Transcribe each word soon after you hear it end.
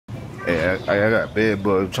Hey, I got bed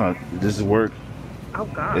bugs. This is work. Oh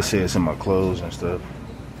God. It says in my clothes and stuff.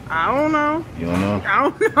 I don't know. You don't know? I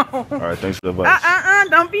don't know. All right, thanks for the advice.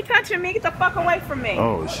 Don't be touching me. Get the fuck away from me.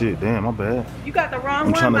 Oh shit, damn, my bad. You got the wrong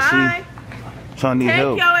I'm one. trying to Bye. see. Trying to need Take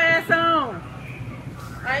help. your ass on.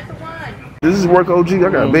 I ain't the one. This is work, OG. I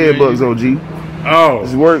got bed bugs, OG. Oh. This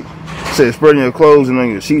is work. Says spreading your clothes and on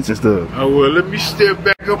your sheets and stuff. Oh well, let me step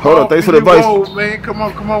back up. Hold on, thanks for the advice. Old, man, come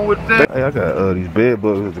on with that. Hey, I got these bed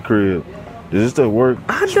bugs at the crib. Does this still work?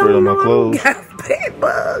 I Spread don't on know. my clothes. I got bed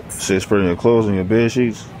bugs. Says spreading your clothes on your bed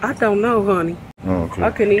sheets. I don't know, honey. Oh, okay.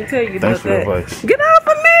 I couldn't even tell you Thanks about for that. the advice. Get off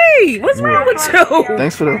of me! What's wrong with you?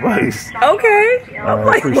 Thanks for the advice. Okay. I'm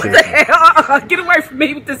like, what appreciate the hell? Get away from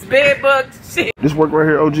me with this bed bug shit. This work right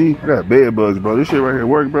here, OG. I got bed bugs, bro. This shit right here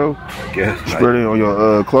work, bro. Spread it on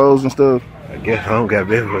your clothes and stuff. I guess I don't got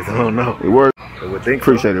bed bugs. I don't know. It worked. I would think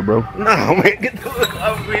Appreciate it, bro. No, man, get the fuck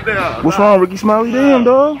off me now. What's wrong, Ricky Smiley? Damn,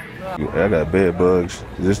 dog. I got bed bugs.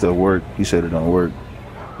 Does this still work? He said it don't work.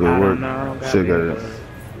 It work. know. Shit got it.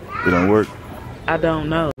 It don't work. I don't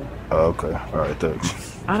know. Oh, okay. All right,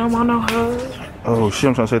 thanks. I don't want no hug. Oh shit!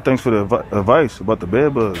 I'm trying to say thanks for the advice about the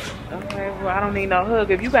bed bugs. Okay, well I don't need no hug.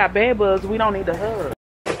 If you got bed bugs, we don't need a hug.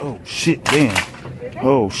 Oh shit! Damn.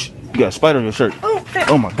 Oh shit! You got a spider on your shirt.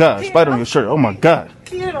 Oh my god! Spider on your shirt. Oh my god.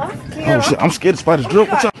 Oh shit! I'm scared of spiders. Girl,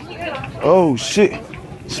 what's up? Oh shit!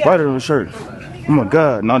 Spider on your shirt. Oh my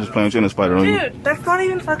god! No, I'm just playing with you and a spider on you. Dude, that's not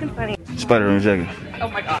even fucking funny. Spider on your jacket. Oh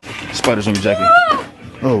my god. Spiders on your jacket.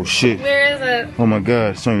 Oh shit. Where is it? Oh my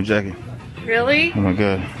god! It's on your jacket. Really? Oh my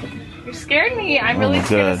god. You scared me. I'm Oh really my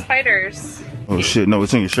scared of God. spiders. Oh shit! No,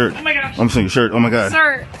 it's on your shirt. Oh my gosh. I'm seeing your shirt. Oh my god.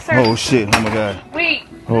 Sir. Oh shit! Oh my god. Wait.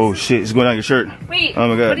 Oh shit! It's going down your shirt. Wait. Oh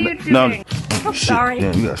my god. What are you doing? No, oh, shit. sorry.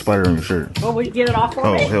 Damn, you got a spider on your shirt. Well, will you get it off for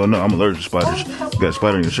Oh me? hell no! I'm allergic to spiders. You got a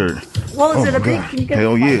spider on your shirt. Well, is Oh it my a big? god. Can you get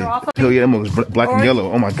Hell the spider yeah! off of Hell me? yeah! That mother's black and Or-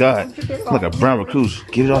 yellow. Oh my god. Get it Like a off. brown recluse.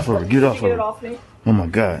 Get it off of her. Get it off of Get it her. off me. Oh my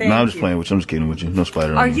god. No, I'm Thank just you. playing with you. I'm just kidding with you. No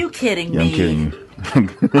spider on Are you. you kidding Yeah, me? I'm kidding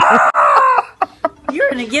you. You're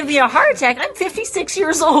gonna give me a heart attack. I'm 56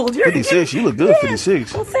 years old. You're 56. You look good.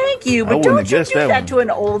 56. Well, thank you, I but wouldn't don't have you guessed do that that one. to an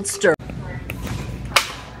oldster.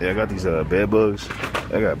 Yeah, I got these bed bugs.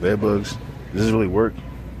 I got bed bugs. Does this really work?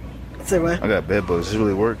 Say what? I got bed bugs. Does this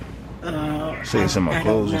really work? Say it's in my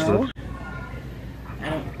clothes and stuff.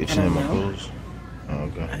 It's in my clothes. Oh,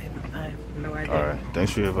 okay. I have no idea. All right.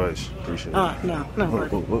 Thanks for your advice. Appreciate it. No.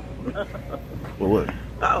 What?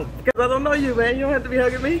 Oh, because I don't know you, man. You don't have to be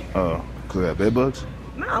hugging me. Oh, cause I got bed bugs?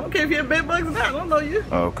 No, I don't care if you have bed bugs or not. I don't know you.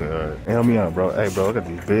 Oh, okay, all right. Hey, help me out, bro. Hey, bro, I got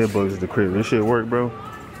these bed bugs at the crib. This shit work, bro?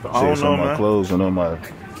 I don't It's know, on my man. clothes and on my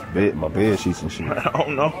bed sheets and shit. I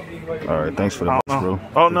don't know. All right, thanks for the advice, bro.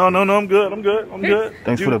 Oh no, I'm good. I'm good.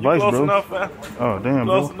 Thanks for the advice, close bro. Enough, man. Oh, damn,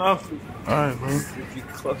 Close bro. enough. All right, bro. You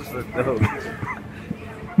close enough.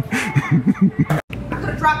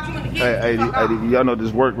 Hey, y'all know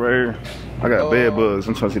this work right here? I got bed bugs.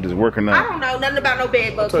 I'm trying to see if this working I out. don't know nothing about no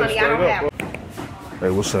bed bugs, honey. I don't have them. Hey,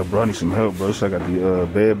 what's up, bro? I need some help, bro. So I got the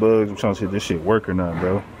bed bugs. I'm trying to see if this shit work or not,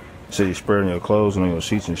 bro. Say you spreading your clothes and on your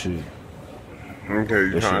sheets and shit. Okay,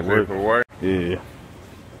 you That trying shit to work? say for work? Yeah.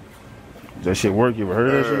 Does that shit work? You ever heard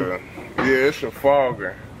of that shit? Yeah, it's a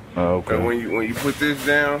fogger. Oh, So okay. when you put this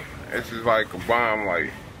down, it's just like a bomb. Like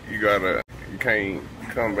you can't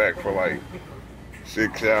come back for like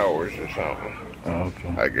 6 hours or something. Oh, okay.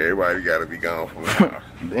 Like everybody got to be gone from the house.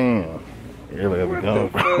 Damn. Everybody got to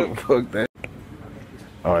be gone. Fuck that.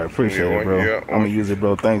 All right, appreciate it, bro. Yeah. I'm going to use it,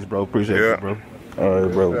 bro. Thanks, bro. Appreciate Yeah. it, bro. All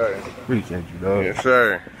right, bro. Yes, sir. Appreciate you, dog. Yes,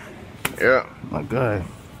 sir. Yeah. My God.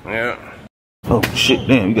 Yeah. Oh, shit.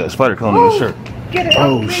 Damn, you got a spider crawling on your shirt. Get it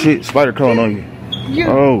Oh, shit. Spider crawling on you.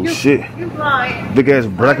 Oh, shit. You lying. Big ass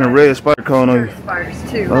black and red spider crawling on you.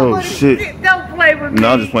 Spiders, too. Oh, shit. Don't play with me. No,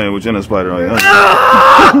 I'm just playing with you and a spider on you.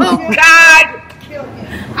 Oh, God.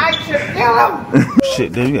 I should kill him.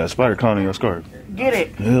 Shit, damn, you got a spider crawling on your scarf. Get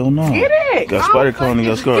it. Hell no. Get it. Got a spider crawling on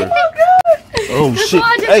your scarf. Oh, Oh, shit.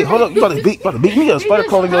 Hey, hold up. You about to beat me. You got a spider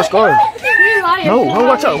crawling on your scarf. No,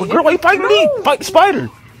 watch out. Girl, why you fighting me? Fight the spider.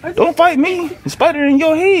 Don't fight me. The spider in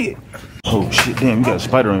your head. Oh, shit. Damn, you got a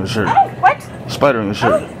spider on your shirt. What? Spider on your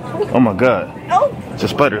shirt. Oh, my God. No. It's a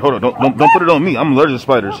spider. Hold on. Don't put it on me. I'm allergic to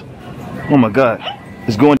spiders. Oh, my God.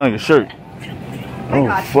 It's going down your shirt.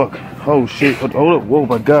 Oh, fuck. Oh, shit. Hold up. Whoa,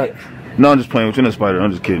 my God. No, I'm just playing with you and a spider.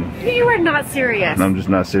 I'm just kidding. You are not serious. No, I'm just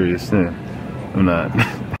not serious. Yeah, I'm not.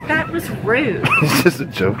 That was rude. It's just a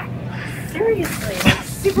joke. Seriously, like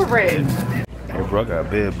super rude. Hey, bro, I got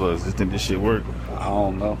bed bugs. You think this shit work? I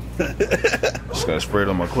don't know. Just gotta spray it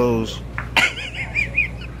on my clothes.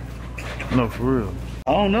 No, for real.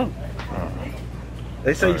 I don't know.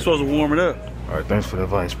 They say you're supposed to warm it up. All right, thanks for the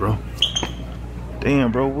advice, bro.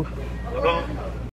 Damn, bro.